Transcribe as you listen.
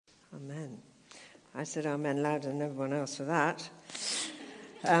Amen. I said amen louder than everyone else for that.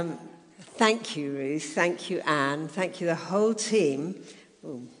 Thank you, Ruth. Thank you, Anne. Thank you, the whole team.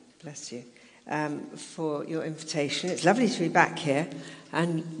 Oh, bless you. For your invitation. It's lovely to be back here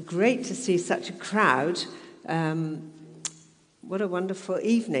and great to see such a crowd. What a wonderful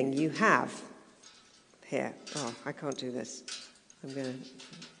evening you have here. Oh, I can't do this. I'm going to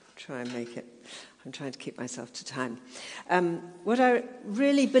try and make it. I'm trying to keep myself to time. What I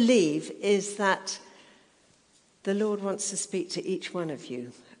really believe is that the Lord wants to speak to each one of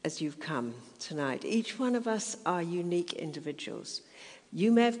you as you've come tonight. Each one of us are unique individuals.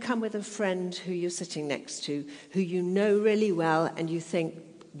 You may have come with a friend who you're sitting next to, who you know really well, and you think,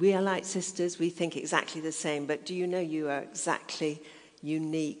 we are like sisters, we think exactly the same, but do you know you are exactly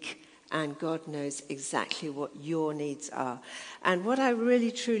unique, and God knows exactly what your needs are. And what I really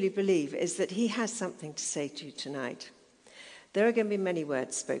truly believe is that he has something to say to you tonight. There are going to be many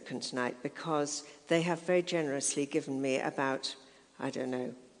words spoken tonight because they have very generously given me about, I don't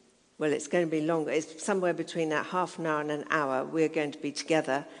know, well, it's going to be longer. It's somewhere between that half an hour and an hour. We're going to be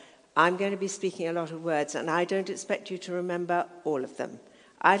together. I'm going to be speaking a lot of words, and I don't expect you to remember all of them.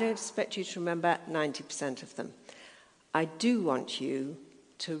 I don't expect you to remember 90% of them. I do want you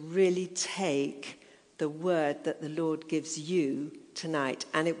to really take the word that the Lord gives you tonight,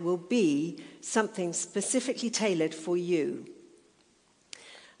 and it will be something specifically tailored for you.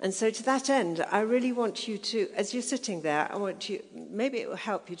 And so to that end, I really want you to, as you're sitting there, I want you, maybe it will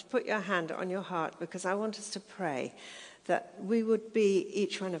help you to put your hand on your heart, because I want us to pray that we would be,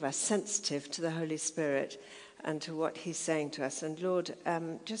 each one of us, sensitive to the Holy Spirit and to what he's saying to us. And Lord,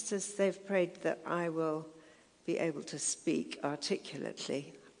 just as they've prayed that I will be able to speak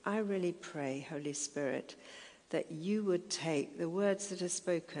articulately, I really pray, Holy Spirit, that you would take the words that are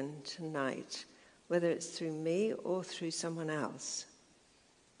spoken tonight, whether it's through me or through someone else,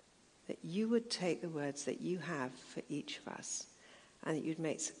 that you would take the words that you have for each of us, and that you'd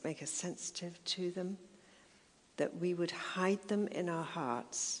make us sensitive to them, that we would hide them in our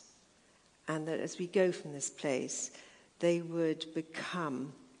hearts, and that as we go from this place, they would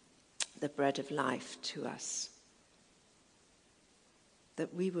become the bread of life to us.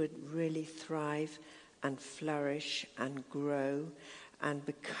 That we would really thrive and flourish and grow and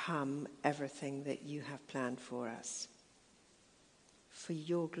become everything that you have planned for us. For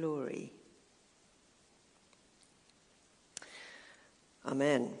your glory.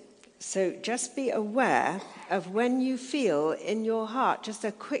 Amen. So just be aware of when you feel in your heart just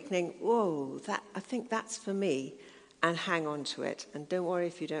a quickening, whoa, I think that's for me, and hang on to it. And don't worry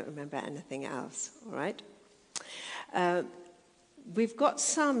if you don't remember anything else, all right? We've got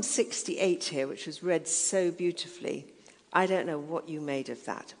Psalm 68 here, which was read so beautifully. I don't know what you made of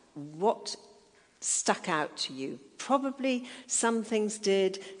that. What stuck out to you? Probably some things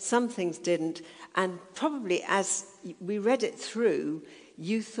did, some things didn't, and probably as we read it through,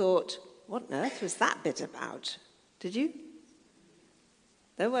 you thought, what on earth was that bit about? Did you?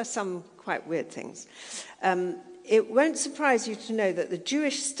 There were some quite weird things. It won't surprise you to know that the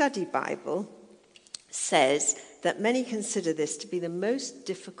Jewish Study Bible says that many consider this to be the most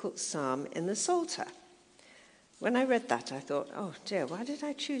difficult psalm in the Psalter. When I read that, I thought, oh dear, why did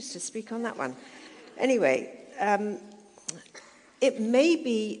I choose to speak on that one? Anyway, it may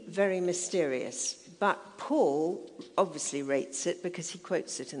be very mysterious, but Paul obviously rates it because he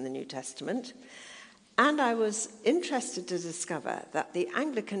quotes it in the New Testament. And I was interested to discover that the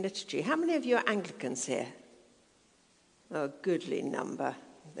Anglican liturgy, how many of you are Anglicans here? Oh, a goodly number.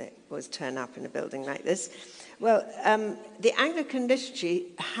 They always turn up in a building like this. Well, the Anglican liturgy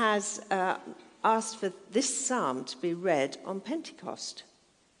has asked for this psalm to be read on Pentecost.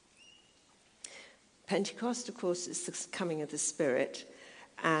 Pentecost, of course, is the coming of the Spirit,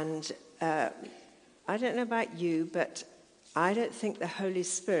 and I don't know about you, but I don't think the Holy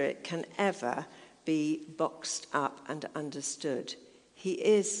Spirit can ever be boxed up and understood.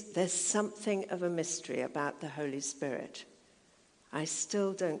 There's something of a mystery about the Holy Spirit. I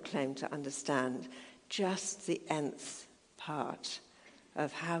still don't claim to understand just the nth part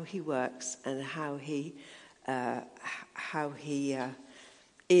of how he works and how he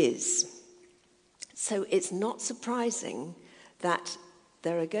is. So it's not surprising that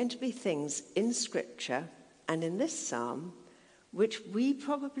there are going to be things in Scripture and in this psalm which we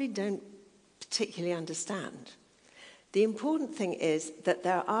probably don't particularly understand. The important thing is that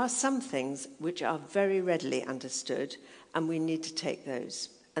there are some things which are very readily understood, and we need to take those.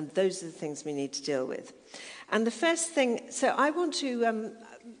 And those are the things we need to deal with. And the first thing, so I want to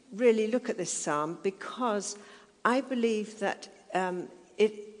really look at this psalm because I believe that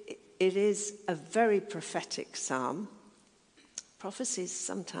it is a very prophetic psalm. prophecy is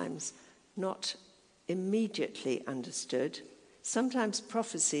sometimes not immediately understood. Sometimes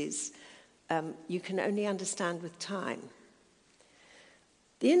prophecies you can only understand with time.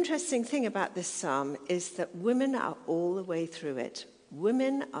 The interesting thing about this psalm is that women are all the way through it.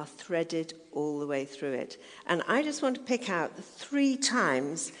 Women are threaded all the way through it. And I just want to pick out the 3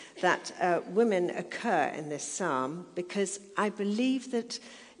 times that women occur in this psalm, because I believe that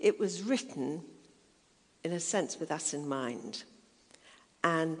it was written, in a sense, with us in mind.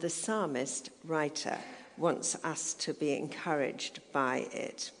 And the psalmist writer wants us to be encouraged by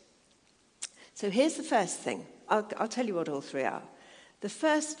it. So here's the first thing. I'll tell you what all 3 are. The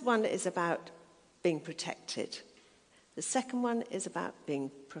first one is about being protected. The second one is about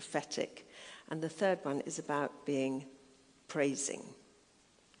being prophetic. And the third one is about being praising.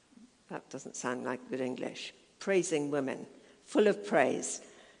 That doesn't sound like good English. Praising women, full of praise.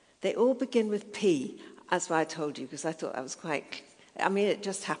 They all begin with P. That's why I told you, because I thought that was it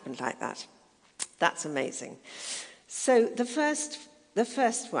just happened like that. That's amazing. So the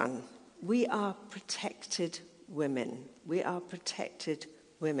first one, we are protected women. We are protected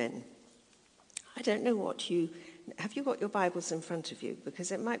women. I don't know have you got your Bibles in front of you?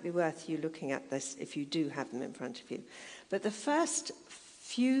 Because it might be worth you looking at this if you do have them in front of you. But the first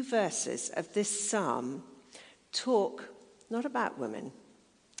few verses of this psalm talk not about women,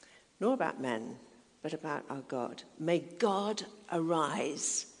 nor about men, but about our God. May God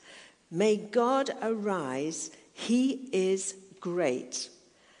arise. May God arise. He is great,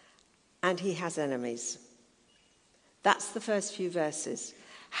 and he has enemies. That's the first few verses.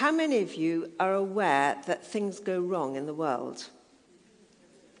 How many of you are aware that things go wrong in the world?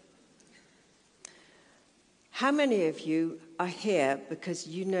 How many of you are here because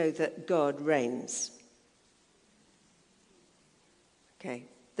you know that God reigns? Okay,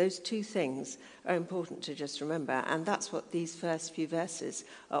 those 2 things are important to just remember, and that's what these first few verses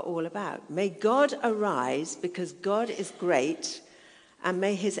are all about. May God arise because God is great, and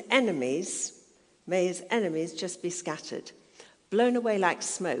may his enemies just be scattered. Blown away like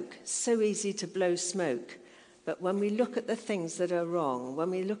smoke. So easy to blow smoke. But when we look at the things that are wrong, when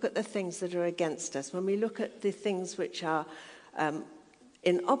we look at the things that are against us, when we look at the things which are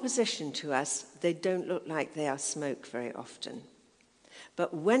in opposition to us, they don't look like they are smoke very often.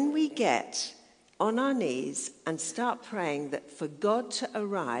 But when we get on our knees and start praying that for God to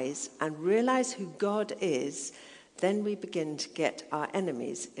arise and realize who God is, then we begin to get our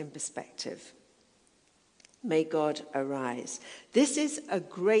enemies in perspective. May God arise. This is a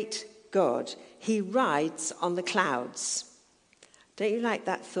great God. He rides on the clouds. Don't you like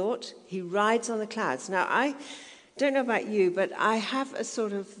that thought? He rides on the clouds. Now, I don't know about you, but I have a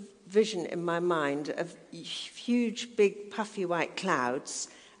sort of vision in my mind of huge, big, puffy white clouds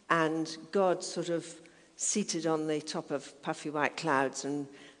and God sort of seated on the top of puffy white clouds and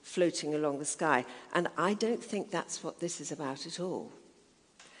floating along the sky. And I don't think that's what this is about at all.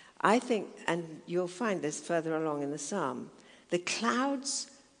 I think, and you'll find this further along in the psalm, the clouds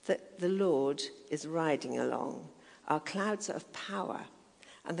that the Lord is riding along are clouds of power.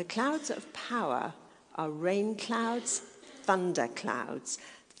 And the clouds of power are rain clouds, thunder clouds.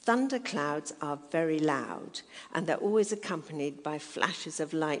 Thunder clouds are very loud, and they're always accompanied by flashes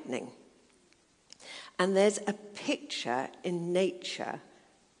of lightning. And there's a picture in nature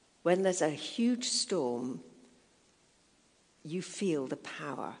when there's a huge storm, you feel the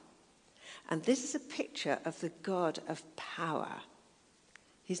power. And this is a picture of the God of power.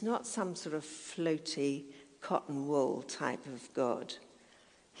 He's not some sort of floaty cotton wool type of God.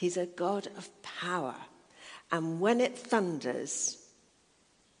 He's a God of power. And when it thunders,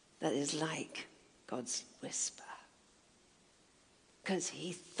 that is like God's whisper. Because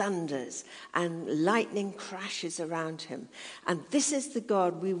he thunders and lightning crashes around him. And this is the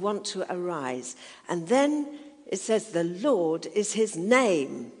God we want to arise. And then it says the Lord is his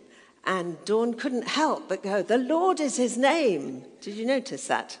name. And Dawn couldn't help but go, the Lord is his name. Did you notice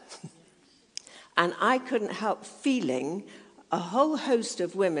that? And I couldn't help feeling a whole host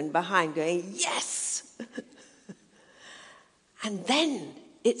of women behind going, yes! And then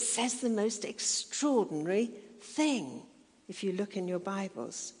it says the most extraordinary thing, if you look in your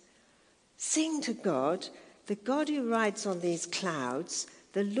Bibles. Sing to God, the God who rides on these clouds,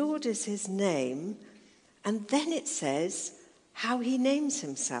 the Lord is his name. And then it says how he names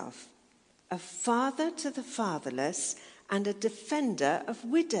himself. A father to the fatherless and a defender of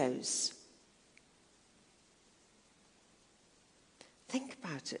widows. Think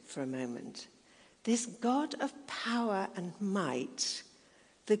about it for a moment. This God of power and might,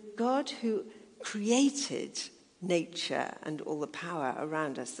 the God who created nature and all the power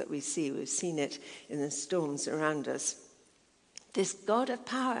around us that we see, we've seen it in the storms around us, This God of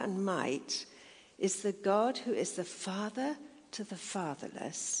power and might is the God who is the father to the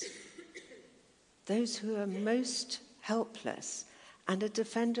fatherless, those who are most helpless, and a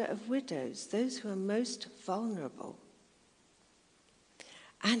defender of widows, those who are most vulnerable.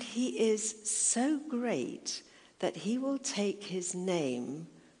 And he is so great that he will take his name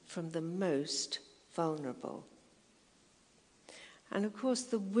from the most vulnerable. And of course,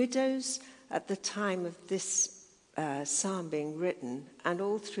 the widows at the time of this psalm being written, and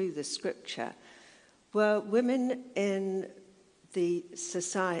all through the scripture, were women in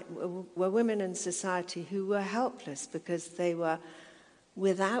society who were helpless because they were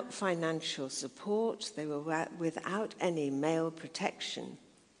without financial support, they were without any male protection.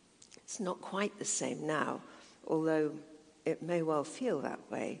 It's not quite the same now, although it may well feel that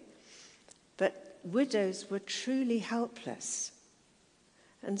way. But widows were truly helpless.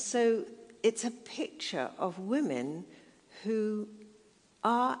 And so it's a picture of women who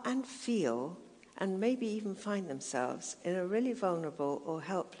are and feel and maybe even find themselves in a really vulnerable or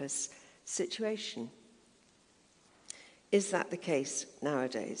helpless situation. Is that the case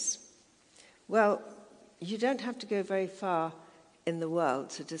nowadays? Well, you don't have to go very far in the world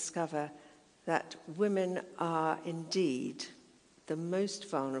to discover that women are indeed the most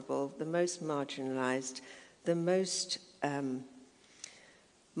vulnerable, the most marginalized, the most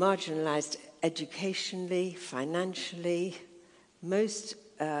marginalized educationally, financially, most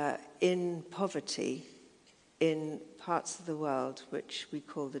in poverty in parts of the world which we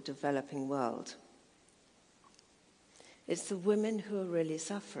call the developing world. It's the women who are really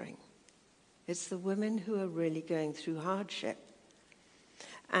suffering. It's the women who are really going through hardship.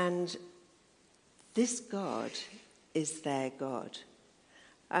 And this God is their God.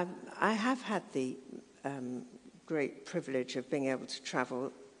 I have had the great privilege of being able to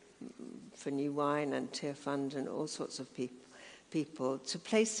travel for New Wine and Tear Fund and all sorts of people to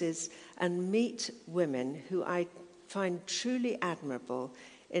places and meet women who I find truly admirable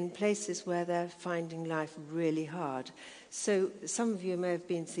in places where they're finding life really hard. So some of you may have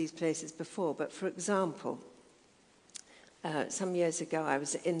been to these places before, but for example, some years ago I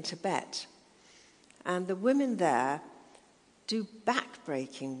was in Tibet, and the women there do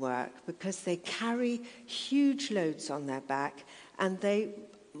back-breaking work because they carry huge loads on their back, and they,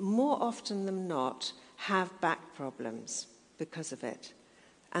 more often than not, have back problems because of it.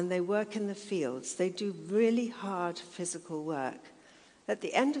 And they work in the fields. They do really hard physical work. At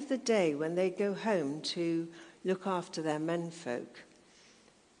the end of the day, when they go home to look after their menfolk,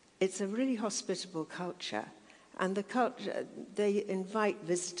 it's a really hospitable culture. And the culture, they invite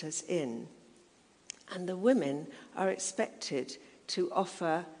visitors in. And the women are expected to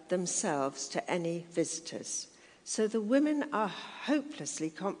offer themselves to any visitors. So the women are hopelessly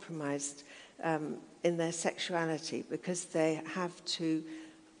compromised in their sexuality because they have to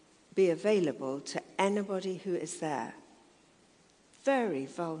be available to anybody who is there. Very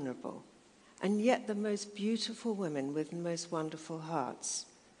vulnerable. And yet the most beautiful women with the most wonderful hearts.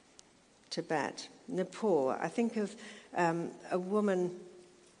 Tibet, Nepal. I think of a woman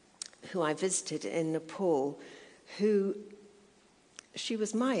who I visited in Nepal she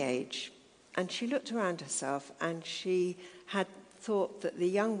was my age, and she looked around herself and she had thought that the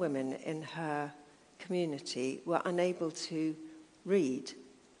young women in her community were unable to read,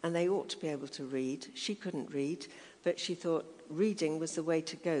 and they ought to be able to read. She couldn't read, but she thought reading was the way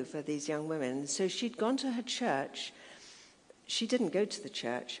to go for these young women. So she'd gone to her church. She didn't go to the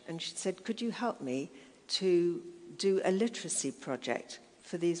church, and she said, "Could you help me to do a literacy project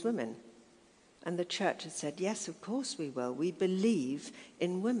for these women?" And the church had said, "Yes, of course we will. We believe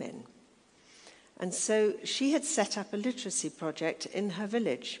in women." And so she had set up a literacy project in her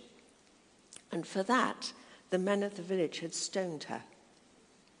village. And for that, the men of the village had stoned her.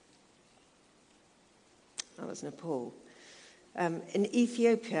 That was Nepal. In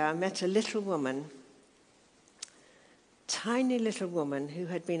Ethiopia, I met a little woman, tiny little woman who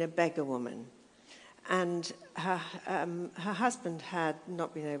had been a beggar woman. And her husband had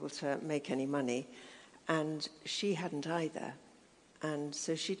not been able to make any money, and she hadn't either. And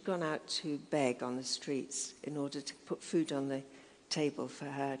so she'd gone out to beg on the streets in order to put food on the table for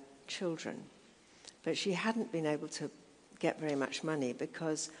her children. But she hadn't been able to get very much money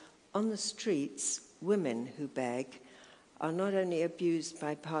because on the streets, women who beg are not only abused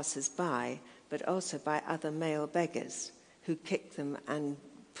by passers-by, but also by other male beggars who kick them and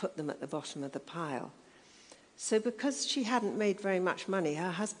put them at the bottom of the pile. So because she hadn't made very much money,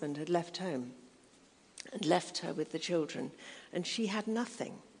 her husband had left home and left her with the children, and she had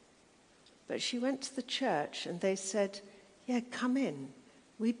nothing. But she went to the church and they said, "Yeah, come in.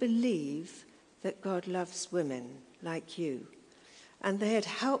 We believe that God loves women like you. and they had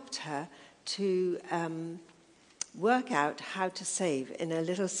helped her to work out how to save in a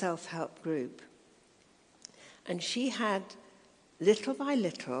little self-help group. And she had, little by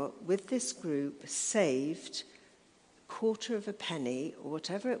little, with this group, saved a quarter of a penny, or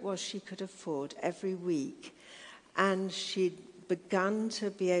whatever it was she could afford, every week. And she'd begun to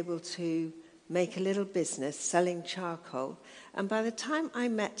be able to make a little business selling charcoal. And by the time I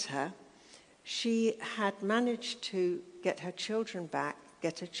met her, she had managed to get her children back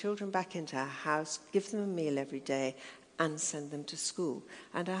into her house, give them a meal every day, and send them to school.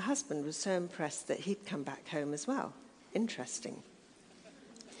 And her husband was so impressed that he'd come back home as well. Interesting.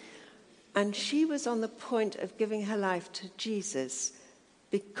 And she was on the point of giving her life to Jesus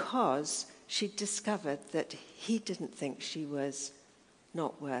because she discovered that he didn't think she was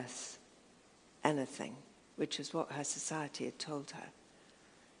not worth anything, which is what her society had told her.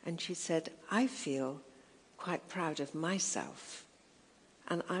 And she said, I feel quite proud of myself,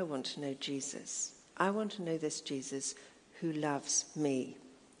 and I want to know Jesus. I want to know this Jesus who loves me.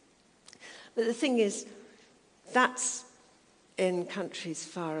 But the thing is, that's in countries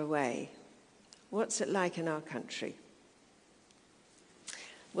far away. What's it like in our country?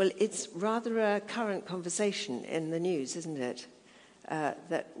 Well, it's rather a current conversation in the news, isn't it?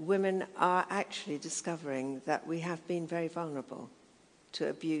 That women are actually discovering that we have been very vulnerable to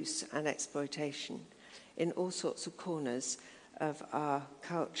abuse and exploitation in all sorts of corners of our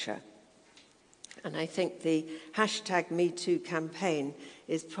culture. And I think the #MeToo campaign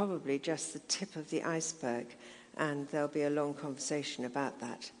is probably just the tip of the iceberg, and there'll be a long conversation about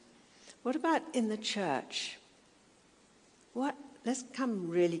that. What about in the church? Let's come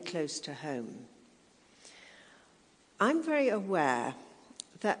really close to home. I'm very aware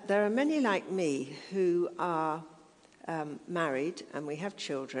that there are many like me who are married and we have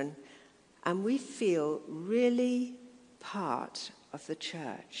children, and we feel really part of the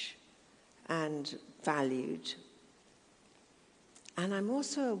church and valued. And I'm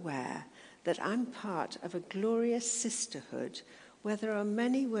also aware that I'm part of a glorious sisterhood where there are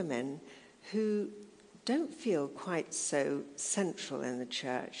many women who don't feel quite so central in the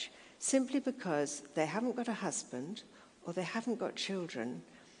church simply because they haven't got a husband, or they haven't got children,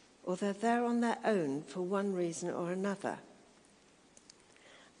 or they're there on their own for one reason or another.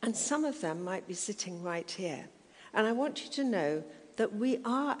 And some of them might be sitting right here. And I want you to know that we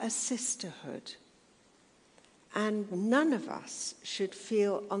are a sisterhood, and none of us should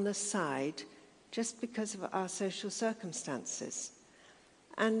feel on the side just because of our social circumstances.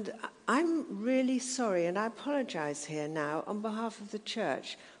 And I'm really sorry, and I apologize here now on behalf of the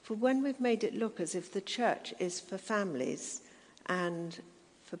church, for when we've made it look as if the church is for families and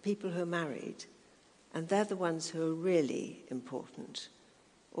for people who are married, and they're the ones who are really important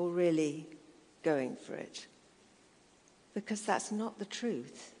or really going for it. Because that's not the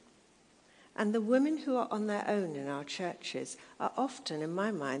truth. And the women who are on their own in our churches are often, in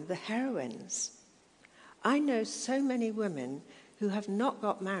my mind, the heroines. I know so many women who have not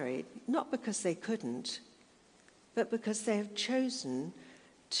got married, not because they couldn't, but because they have chosen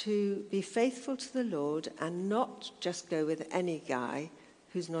to be faithful to the Lord and not just go with any guy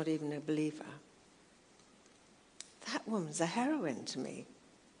who's not even a believer. That woman's a heroine to me.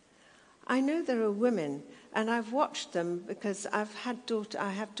 I know there are women, and I've watched them because I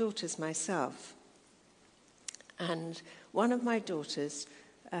have daughters myself. And one of my daughters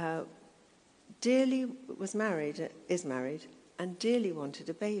is married, and dearly wanted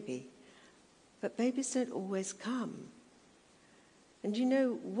a baby. But babies don't always come. And you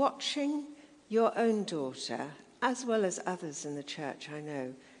know, watching your own daughter, as well as others in the church I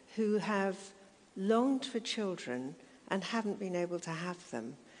know, who have longed for children and haven't been able to have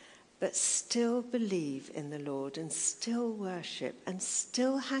them, but still believe in the Lord and still worship and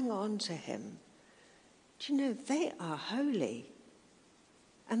still hang on to him, do you know, they are holy.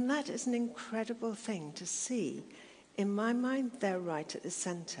 And that is an incredible thing to see. In my mind, they're right at the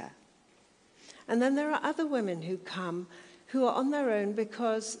center. And then there are other women who come who are on their own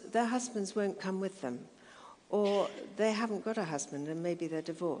because their husbands won't come with them, or they haven't got a husband and maybe they're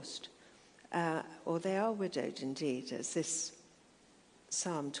divorced, or they are widowed indeed, as this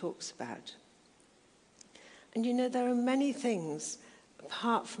psalm talks about. And you know, there are many things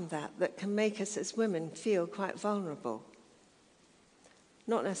apart from that can make us as women feel quite vulnerable.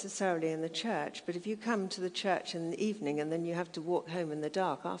 Not necessarily in the church, but if you come to the church in the evening and then you have to walk home in the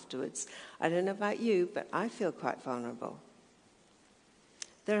dark afterwards, I don't know about you, but I feel quite vulnerable.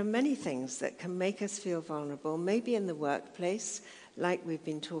 There are many things that can make us feel vulnerable, maybe in the workplace, like we've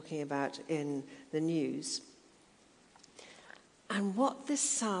been talking about in the news. And what this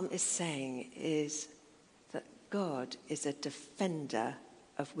psalm is saying is that God is a defender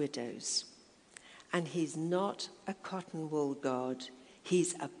of widows. And he's not a cotton wool God.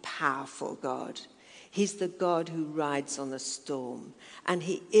 He's a powerful God. He's the God who rides on the storm. And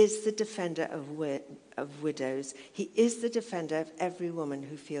he is the defender of widows. He is the defender of every woman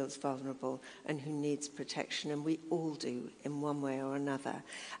who feels vulnerable and who needs protection. And we all do in one way or another.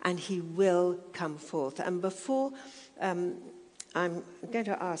 And he will come forth. And before I'm going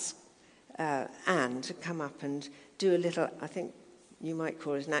to ask Anne to come up and do a little, I think you might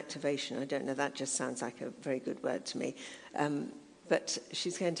call it an activation. I don't know, that just sounds like a very good word to me. But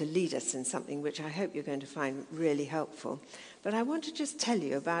she's going to lead us in something which I hope you're going to find really helpful. But I want to just tell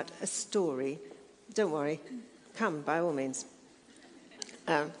you about a story. Don't worry, come by all means.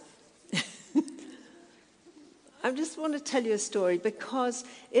 I just want to tell you a story because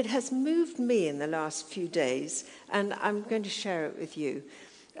it has moved me in the last few days, and I'm going to share it with you.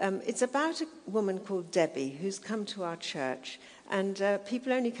 It's about a woman called Debbie who's come to our church. And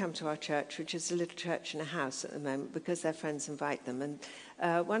people only come to our church, which is a little church in a house at the moment, because their friends invite them. And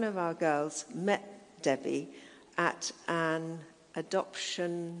one of our girls met Debbie at an adult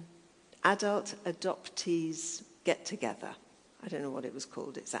adoptees get-together. I don't know what it was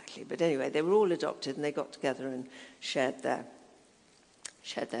called exactly. But anyway, they were all adopted, and they got together and shared their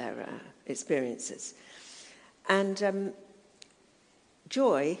experiences. And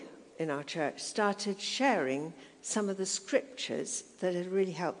Joy, in our church, started sharing some of the scriptures that had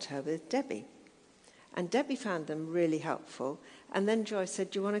really helped her with Debbie. And Debbie found them really helpful. And then Joy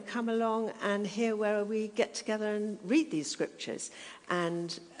said, do you want to come along and hear where we get together and read these scriptures?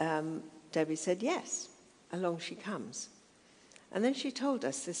 And Debbie said, yes. Along she comes. And then she told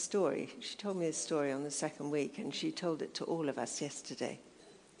us this story. She told me this story on the second week, and she told it to all of us yesterday.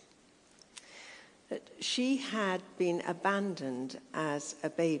 That she had been abandoned as a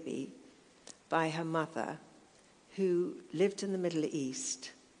baby by her mother, who lived in the Middle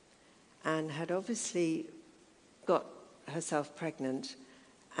East and had obviously got herself pregnant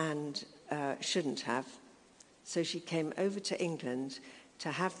and shouldn't have. So she came over to England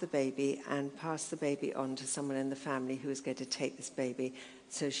to have the baby and pass the baby on to someone in the family who was going to take this baby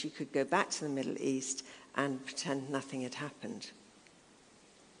so she could go back to the Middle East and pretend nothing had happened.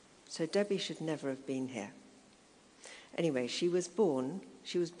 So Debbie should never have been here. Anyway, she was born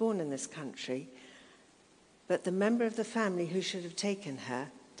in this country, but the member of the family who should have taken her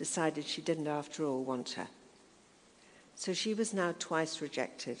decided she didn't after all want her. So she was now twice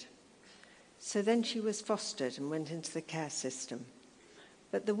rejected. So then she was fostered and went into the care system.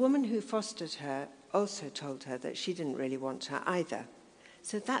 But the woman who fostered her also told her that she didn't really want her either.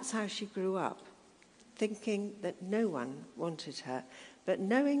 So that's how she grew up, thinking that no one wanted her, but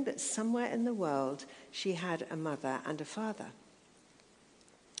knowing that somewhere in the world she had a mother and a father.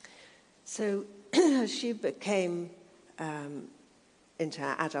 So as she became into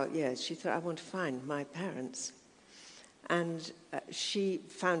her adult years, she thought, I want to find my parents. And she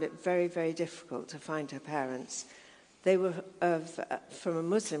found it very, very difficult to find her parents. They were from a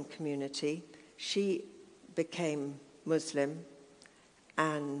Muslim community. She became Muslim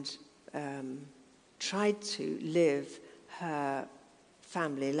and tried to live her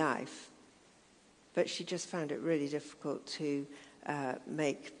family life, but she just found it really difficult to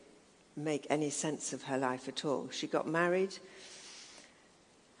make any sense of her life at all. She got married.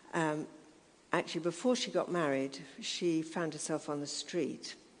 Actually, before she got married, she found herself on the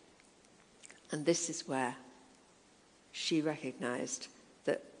street. And this is where she recognized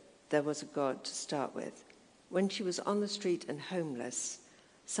that there was a God to start with. When she was on the street and homeless,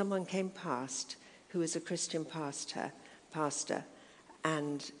 someone came past who was a Christian pastor,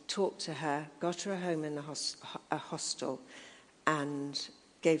 and talked to her, got her a home in a hostel, and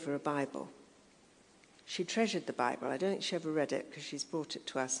gave her a Bible. She treasured the Bible. I don't think she ever read it because she's brought it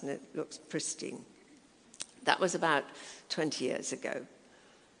to us and it looks pristine. That was about 20 years ago.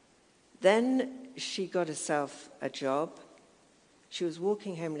 Then she got herself a job. She was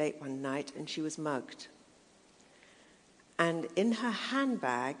walking home late one night and she was mugged. And in her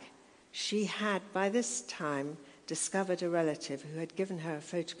handbag, she had by this time discovered a relative who had given her a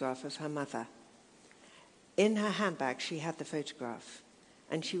photograph of her mother. In her handbag, she had the photograph.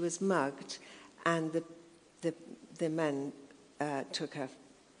 And she was mugged, and the men took her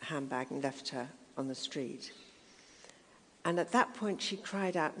handbag and left her on the street. And at that point, she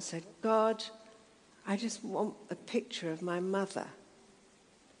cried out and said, God, I just want a picture of my mother.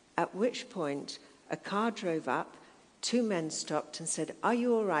 At which point, a car drove up, 2 men stopped and said, are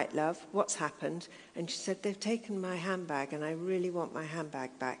you all right, love? What's happened? And she said, they've taken my handbag, and I really want my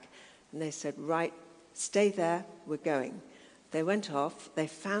handbag back. And they said, right, stay there, we're going. They went off, they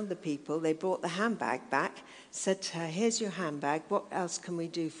found the people, they brought the handbag back, said to her, here's your handbag, what else can we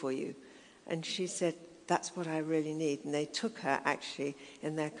do for you? And she said, that's what I really need. And they took her, actually,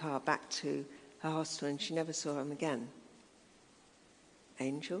 in their car back to her hostel, and she never saw him again.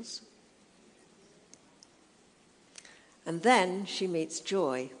 Angels. And then she meets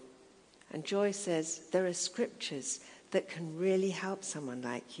Joy. And Joy says, there are scriptures that can really help someone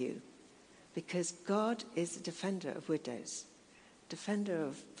like you, because God is a defender of widows, defender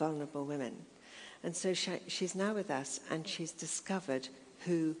of vulnerable women. And so she's now with us, and she's discovered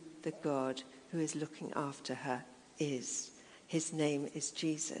who the God who is looking after her is. His name is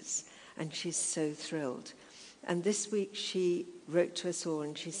Jesus, and she's so thrilled. And this week she wrote to us all,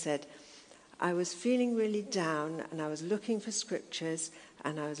 and she said, I was feeling really down, and I was looking for scriptures,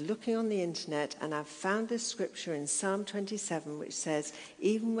 and I was looking on the internet, and I found this scripture in Psalm 27, which says,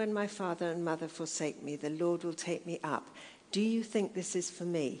 even when my father and mother forsake me, the Lord will take me up. Do you think this is for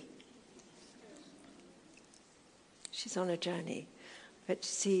me? She's on a journey. But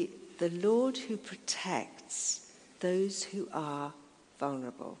see, the Lord who protects those who are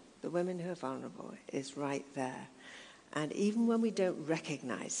vulnerable, the women who are vulnerable, is right there. And even when we don't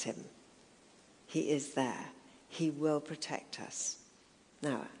recognize him, he is there. He will protect us.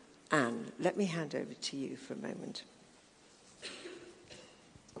 Now, Anne, let me hand over to you for a moment.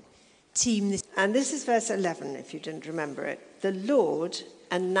 And this is verse 11, if you didn't remember it. The Lord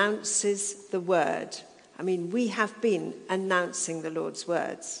announces the word. I mean, we have been announcing the Lord's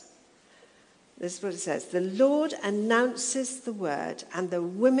words. This is what it says. The Lord announces the word, and the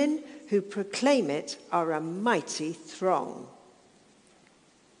women who proclaim it are a mighty throng.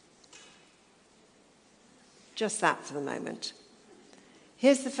 Just that for the moment.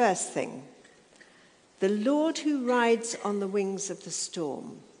 Here's the first thing. The Lord who rides on the wings of the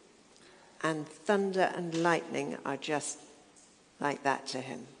storm, and thunder and lightning are just like that to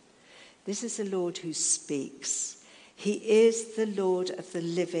him. This is the Lord who speaks. He is the Lord of the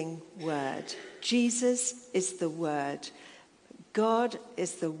living word. Jesus is the word. God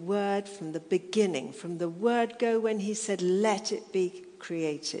is the word from the beginning, from the word go when he said, let it be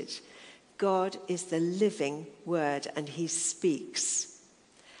created. God is the living word, and he speaks.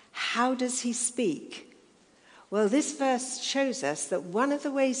 How does he speak? Well, this verse shows us that one of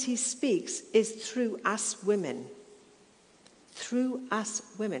the ways he speaks is through us women. Through us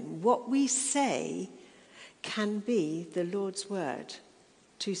women. What we say can be the Lord's word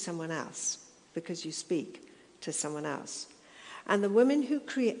to someone else, because you speak to someone else. And the women who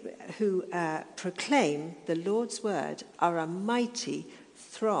proclaim the Lord's word are a mighty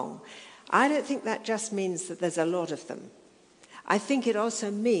throng. I don't think that just means that there's a lot of them. I think it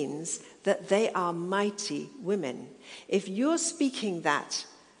also means that they are mighty women. If you're speaking that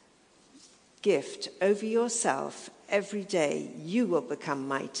gift over yourself every day, you will become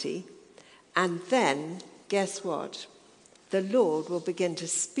mighty. And then, guess what? The Lord will begin to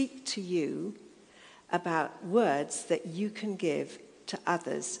speak to you about words that you can give to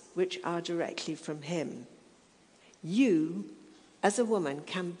others which are directly from him. You, as a woman,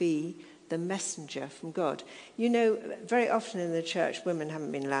 can be the messenger from God. You know, very often in the church, women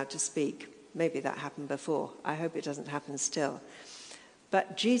haven't been allowed to speak. Maybe that happened before. I hope it doesn't happen still.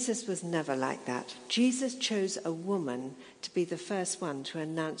 But Jesus was never like that. Jesus chose a woman to be the first one to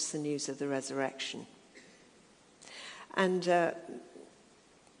announce the news of the resurrection. And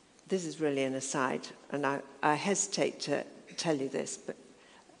this is really an aside, and I hesitate to tell you this, but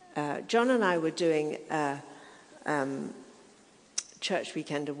John and I were doing a church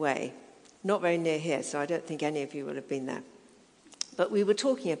weekend away, not very near here, so I don't think any of you will have been there. But we were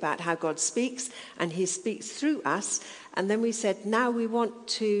talking about how God speaks, and he speaks through us. And then we said, now we want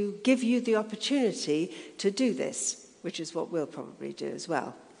to give you the opportunity to do this, which is what we'll probably do as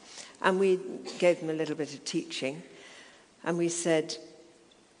well. And we gave them a little bit of teaching. And we said,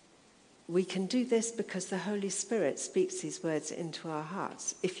 we can do this because the Holy Spirit speaks these words into our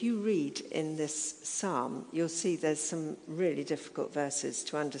hearts. If you read in this psalm, you'll see there's some really difficult verses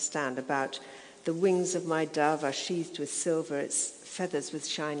to understand about the wings of my dove are sheathed with silver, its feathers with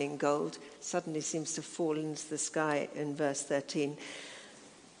shining gold. Suddenly seems to fall into the sky in verse 13.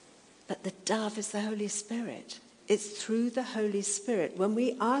 But the dove is the Holy Spirit. It's through the Holy Spirit. When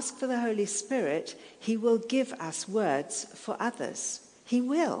we ask for the Holy Spirit, he will give us words for others. He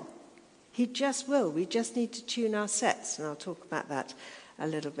will. He just will. We just need to tune our sets, and I'll talk about that a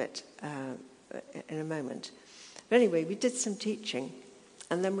little bit in a moment. But anyway, we did some teaching,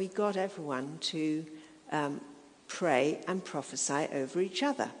 and then we got everyone to pray and prophesy over each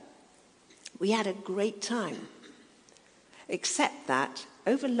other. We had a great time, except that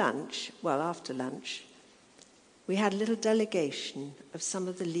over lunch, well, after lunch, we had a little delegation of some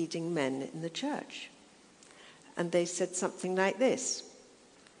of the leading men in the church. And they said something like this: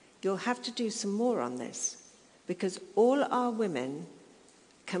 "You'll have to do some more on this, because all our women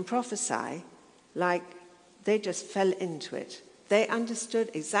can prophesy like they just fell into it. They understood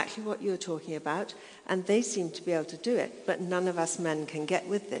exactly what you were talking about, and they seemed to be able to do it, but none of us men can get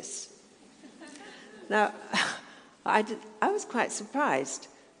with this." Now, I was quite surprised,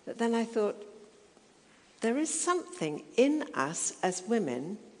 but then I thought, there is something in us as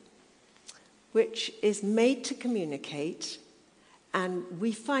women which is made to communicate, and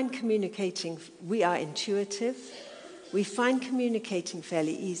we find communicating, we are intuitive, we find communicating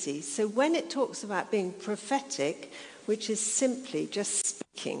fairly easy. So when it talks about being prophetic, which is simply just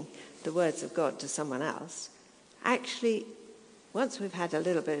speaking the words of God to someone else, actually, once we've had a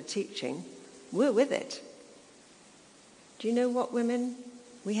little bit of teaching, we're with it. Do you know what, women?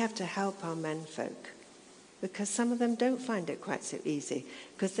 We have to help our menfolk, because some of them don't find it quite so easy,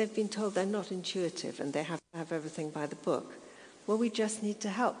 because they've been told they're not intuitive and they have to have everything by the book. Well, we just need to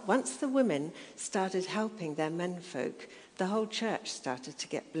help. Once the women started helping their menfolk, the whole church started to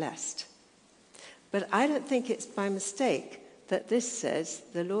get blessed. But I don't think it's by mistake that this says,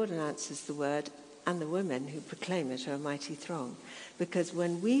 "The Lord announces the word, and the women who proclaim it are a mighty throng." Because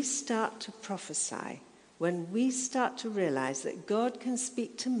when we start to prophesy, when we start to realize that God can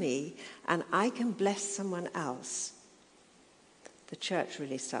speak to me and I can bless someone else, the church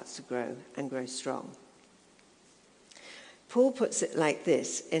really starts to grow and grow strong. Paul puts it like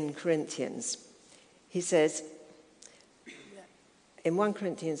this in Corinthians. He says, in 1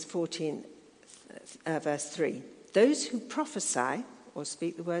 Corinthians 14, verse 3, "Those who prophesy, or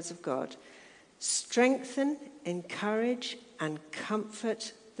speak the words of God, strengthen, encourage, and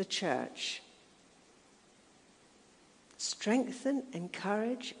comfort the church." Strengthen,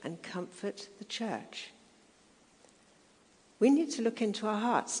 encourage, and comfort the church. We need to look into our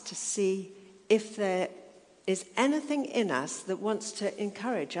hearts to see if there is anything in us that wants to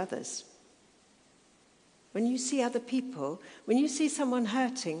encourage others. When you see other people, when you see someone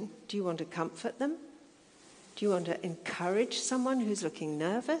hurting, do you want to comfort them? Do you want to encourage someone who's looking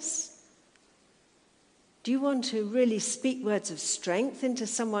nervous? Do you want to really speak words of strength into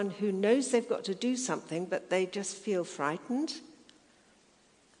someone who knows they've got to do something, but they just feel frightened?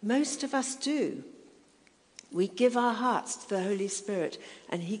 Most of us do. We give our hearts to the Holy Spirit,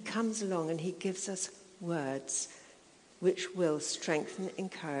 and he comes along and he gives us words which will strengthen,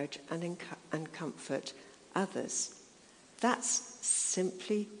 encourage, and comfort others. That's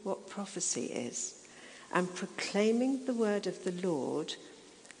simply what prophecy is. And proclaiming the word of the Lord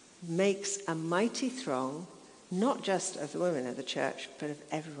makes a mighty throng, not just of the women of the church, but of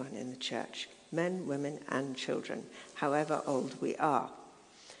everyone in the church, men, women, and children, however old we are.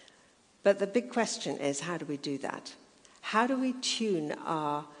 But the big question is, how do we do that? How do we tune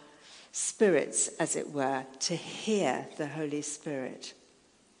our spirits, as it were, to hear the Holy Spirit?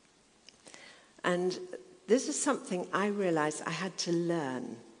 And this is something I realized I had to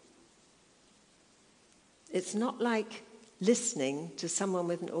learn. It's not like listening to someone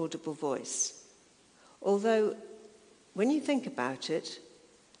with an audible voice. Although, when you think about it,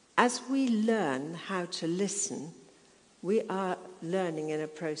 as we learn how to listen, we are learning in a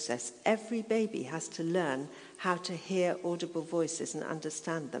process. Every baby has to learn how to hear audible voices and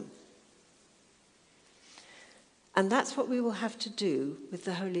understand them. And that's what we will have to do with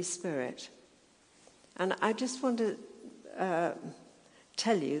the Holy Spirit. And I just want to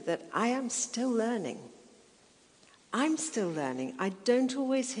tell you that I am still learning. I'm still learning. I don't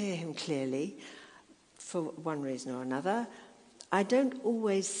always hear him clearly, for one reason or another. I don't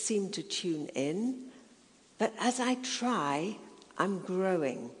always seem to tune in. But as I try, I'm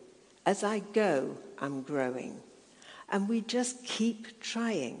growing. As I go, I'm growing. And we just keep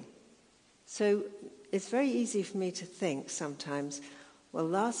trying. So it's very easy for me to think sometimes, well,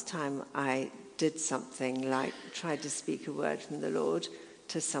 last time I did something like tried to speak a word from the Lord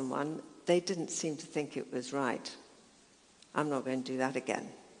to someone, they didn't seem to think it was right. I'm not going to do that again.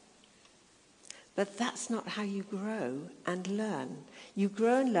 But that's not how you grow and learn. You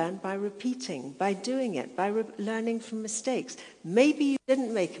grow and learn by repeating, by doing it, by learning from mistakes. Maybe you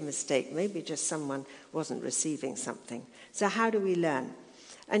didn't make a mistake. Maybe just someone wasn't receiving something. So how do we learn?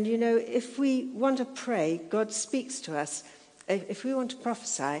 And you know, if we want to pray, God speaks to us. If we want to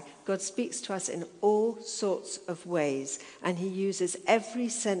prophesy, God speaks to us in all sorts of ways. And he uses every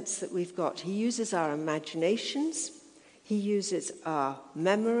sense that we've got. He uses our imaginations. He uses our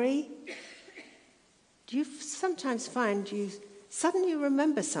memory. Do you sometimes find you suddenly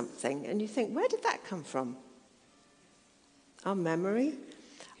remember something and you think, where did that come from? Our memory.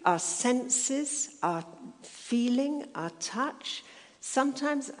 our senses, our feeling, our touch.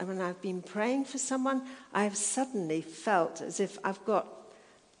 Sometimes when I've been praying for someone, I have suddenly felt as if I've got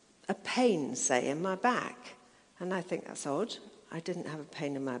a pain, say, in my back. And I think that's odd. I didn't have a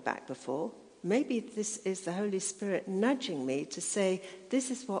pain in my back before. Maybe this is the Holy Spirit nudging me to say, this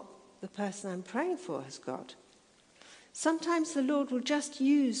is what the person I'm praying for has got. Sometimes the Lord will just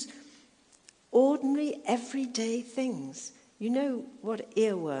use ordinary, everyday things. You know what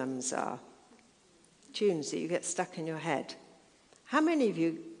earworms are? Tunes that you get stuck in your head. How many of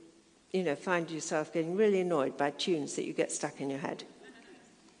you, find yourself getting really annoyed by tunes that you get stuck in your head?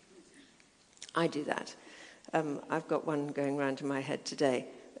 I do that. I've got one going round in my head today.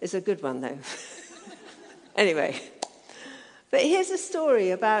 It's a good one, though. Anyway. But here's a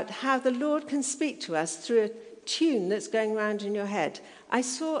story about how the Lord can speak to us through a tune that's going round in your head. I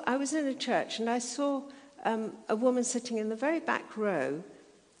was in a church and I saw a woman sitting in the very back row,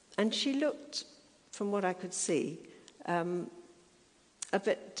 and she looked, from what I could see, a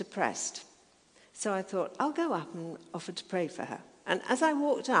bit depressed. So I thought, I'll go up and offer to pray for her. And as I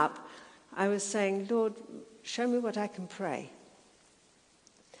walked up, I was saying, Lord, show me what I can pray.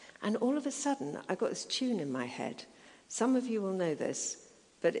 And all of a sudden, I got this tune in my head. Some of you will know this,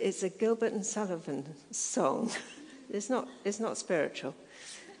 but it's a Gilbert and Sullivan song. It's not spiritual.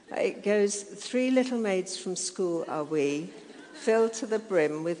 It goes, 3 little maids from school are we, filled to the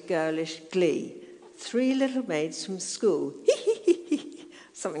brim with girlish glee. 3 little maids from school,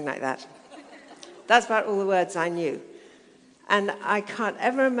 something like that. That's about all the words I knew. And I can't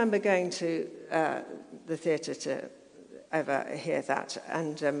ever remember going to the theatre to ever hear that.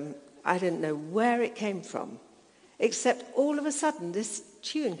 And I didn't know where it came from, except all of a sudden this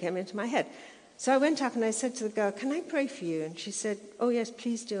tune came into my head. So I went up and I said to the girl, can I pray for you? And she said, oh yes,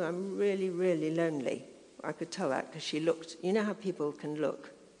 please do. I'm really, really lonely. I could tell that because she looked. You know how people can look.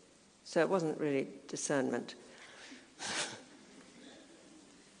 So it wasn't really discernment.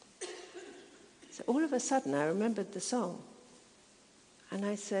 So all of a sudden I remembered the song. And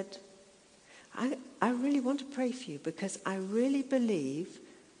I said, I really want to pray for you because I really believe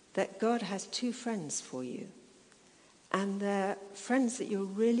that God has 2 friends for you. And they're friends that you're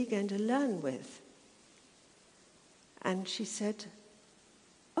really going to learn with. And she said,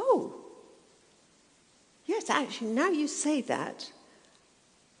 oh, yes, actually, now you say that,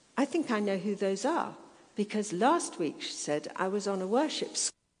 I think I know who those are. Because last week, she said, I was on a worship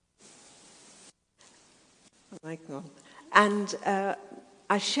school. Oh my God. And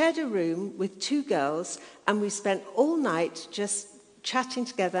I shared a room with 2 girls, and we spent all night just chatting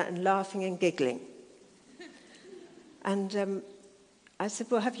together and laughing and giggling. And I said,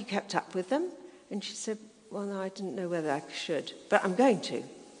 well, have you kept up with them? And she said, well, no, I didn't know whether I should, but I'm going to.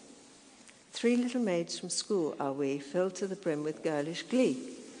 3 little maids from school are we, filled to the brim with girlish glee.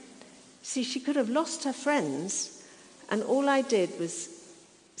 See, she could have lost her friends, and all I did was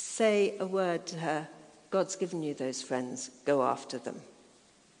say a word to her, God's given you those friends, go after them.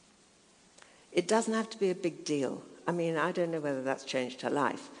 It doesn't have to be a big deal. I mean, I don't know whether that's changed her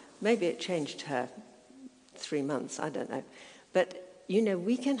life. Maybe it changed her 3 months, I don't know. But,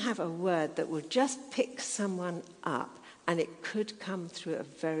 we can have a word that will just pick someone up, and it could come through a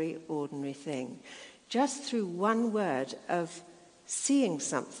very ordinary thing. Just through one word of seeing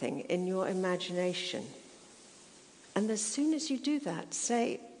something in your imagination. And as soon as you do that,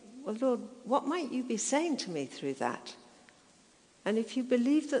 say, well, Lord, what might you be saying to me through that? And if you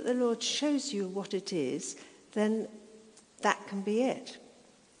believe that the Lord shows you what it is, then that can be it.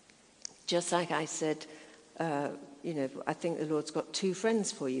 Just like I said, I think the Lord's got 2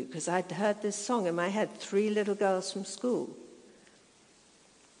 friends for you, because I'd heard this song in my head, 3 little girls from school.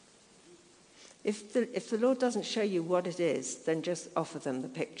 If the Lord doesn't show you what it is, then just offer them the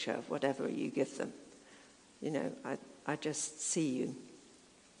picture of whatever you give them. I just see you.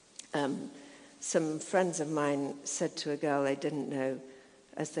 Some friends of mine said to a girl they didn't know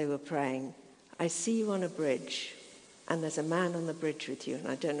as they were praying, I see you on a bridge, and there's a man on the bridge with you, and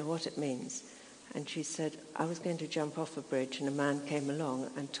I don't know what it means. And she said, I was going to jump off a bridge, and a man came along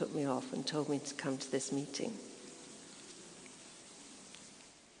and took me off and told me to come to this meeting.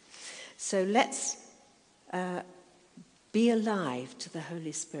 So let's be alive to the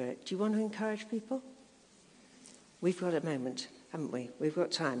Holy Spirit. Do you want to encourage people? We've got a moment, haven't we? We've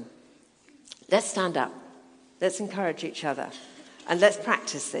got time. Let's stand up. Let's encourage each other. And let's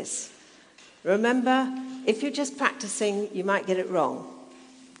practice this. Remember, if you're just practicing, you might get it wrong.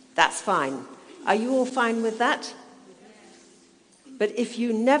 That's fine. Are you all fine with that? But if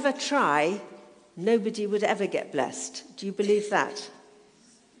you never try, nobody would ever get blessed. Do you believe that?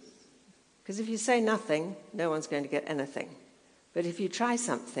 Because if you say nothing, no one's going to get anything. But if you try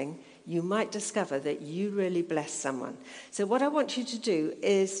something, you might discover that you really bless someone. So what I want you to do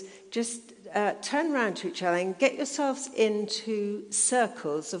is just turn around to each other and get yourselves into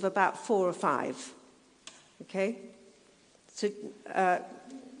circles of about 4 or 5. Okay? So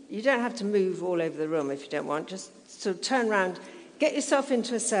you don't have to move all over the room if you don't want. Just sort of turn around, get yourself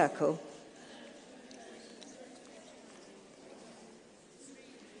into a circle.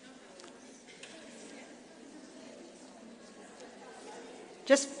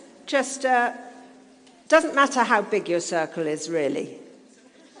 Just doesn't matter how big your circle is, really.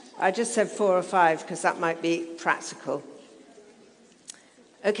 I just said 4 or 5 because that might be practical.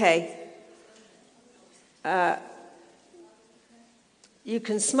 Okay. You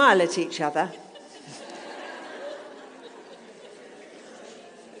can smile at each other.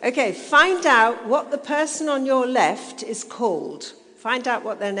 Okay, find out what the person on your left is called. Find out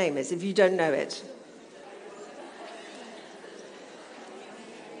what their name is if you don't know it.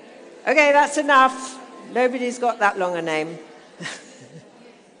 Okay, that's enough. Nobody's got that long a name.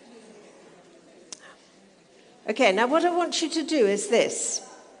 Okay, now what I want you to do is this.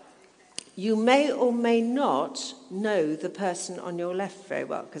 You may or may not know the person on your left very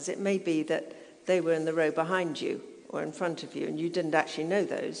well, because it may be that they were in the row behind you or in front of you, and you didn't actually know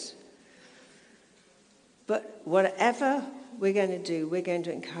those. But whatever we're going to do, we're going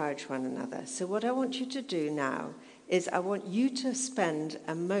to encourage one another. So what I want you to do now is I want you to spend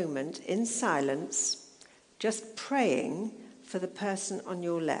a moment in silence just praying for the person on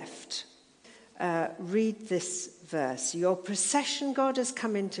your left. Read this verse. Your procession, God, has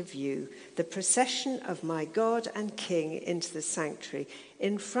come into view, the procession of my God and King into the sanctuary.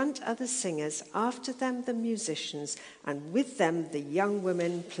 In front are the singers, after them the musicians, and with them the young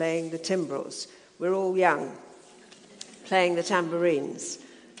women playing the timbrels. We're all young, playing the tambourines.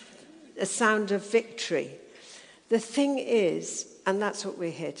 A sound of victory. The thing is, and that's what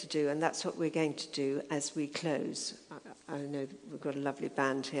we're here to do, and that's what we're going to do as we close. I know we've got a lovely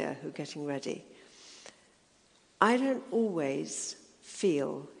band here who are getting ready. I don't always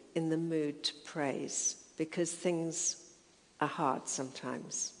feel in the mood to praise because things are hard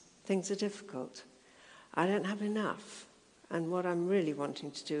sometimes. Things are difficult. I don't have enough. And what I'm really wanting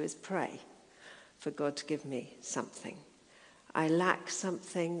to do is pray for God to give me something. I lack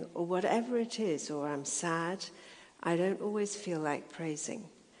something or whatever it is, or I'm sad. I don't always feel like praising.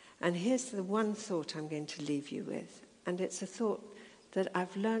 And here's the one thought I'm going to leave you with. And it's a thought that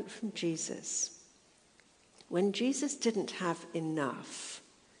I've learnt from Jesus. When Jesus didn't have enough,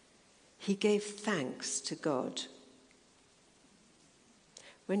 he gave thanks to God.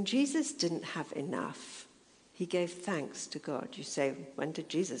 When Jesus didn't have enough, he gave thanks to God. You say, when did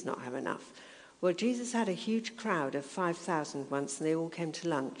Jesus not have enough? Well, Jesus had a huge crowd of 5,000 once, and they all came to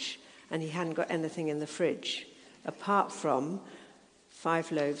lunch, and he hadn't got anything in the fridge, apart from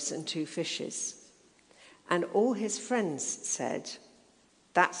 5 loaves and 2 fishes. And all his friends said,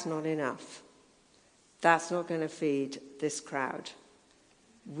 that's not enough. That's not going to feed this crowd.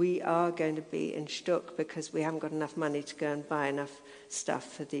 We are going to be in shtuck because we haven't got enough money to go and buy enough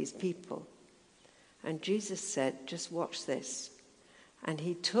stuff for these people. And Jesus said, just watch this. And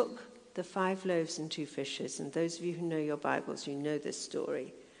he took the 5 loaves and 2 fishes, and those of you who know your Bibles, you know this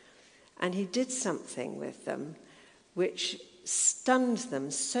story. And he did something with them which stunned them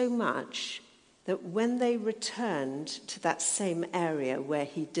so much that when they returned to that same area where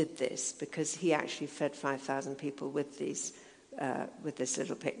he did this, because he actually fed 5,000 people with this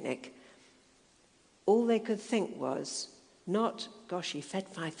little picnic, all they could think was not, gosh, he fed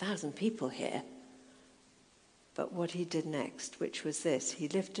 5,000 people here, but what he did next, which was this. He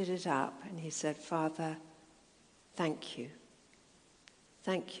lifted it up and he said, Father, thank you.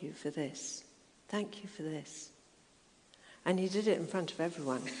 Thank you for this. Thank you for this. And he did it in front of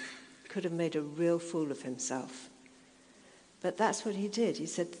everyone. Could have made a real fool of himself. But that's what he did. He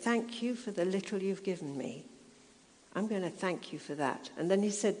said, thank you for the little you've given me. I'm going to thank you for that. And then he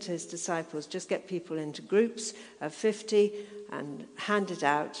said to his disciples, just get people into groups of 50 and hand it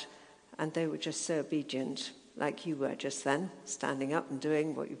out. And they were just so obedient, like you were just then, standing up and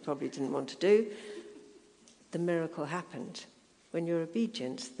doing what you probably didn't want to do. The miracle happened. When you're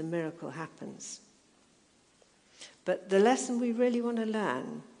obedient, the miracle happens. But the lesson we really want to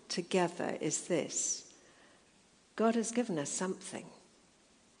learn together is this. God has given us something.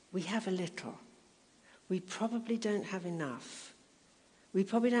 We have a little. We probably don't have enough. We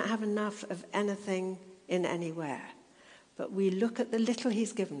probably don't have enough of anything in anywhere. But we look at the little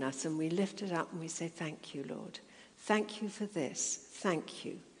he's given us and we lift it up and we say, thank you, Lord. Thank you for this. Thank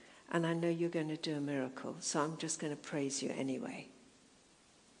you. And I know you're going to do a miracle, so I'm just going to praise you anyway.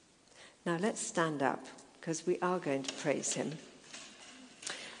 Now let's stand up, because we are going to praise him.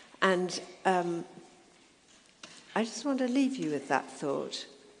 And I just want to leave you with that thought,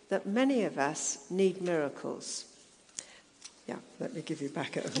 that many of us need miracles. Yeah, let me give you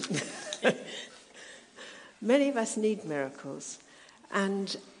back a... Many of us need miracles.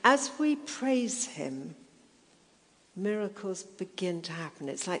 And as we praise him, miracles begin to happen.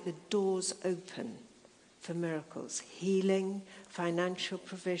 It's like the doors open for miracles. Healing, financial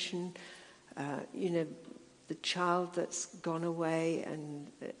provision, the child that's gone away and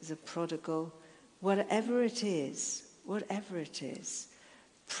is a prodigal. Whatever it is,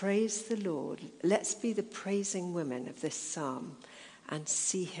 praise the Lord. Let's be the praising women of this psalm and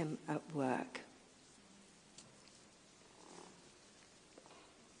see him at work.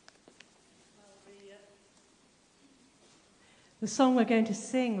 The song we're going to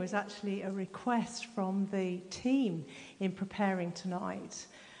sing was actually a request from the team in preparing tonight.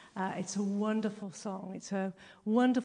 It's a wonderful song. It's a wonderful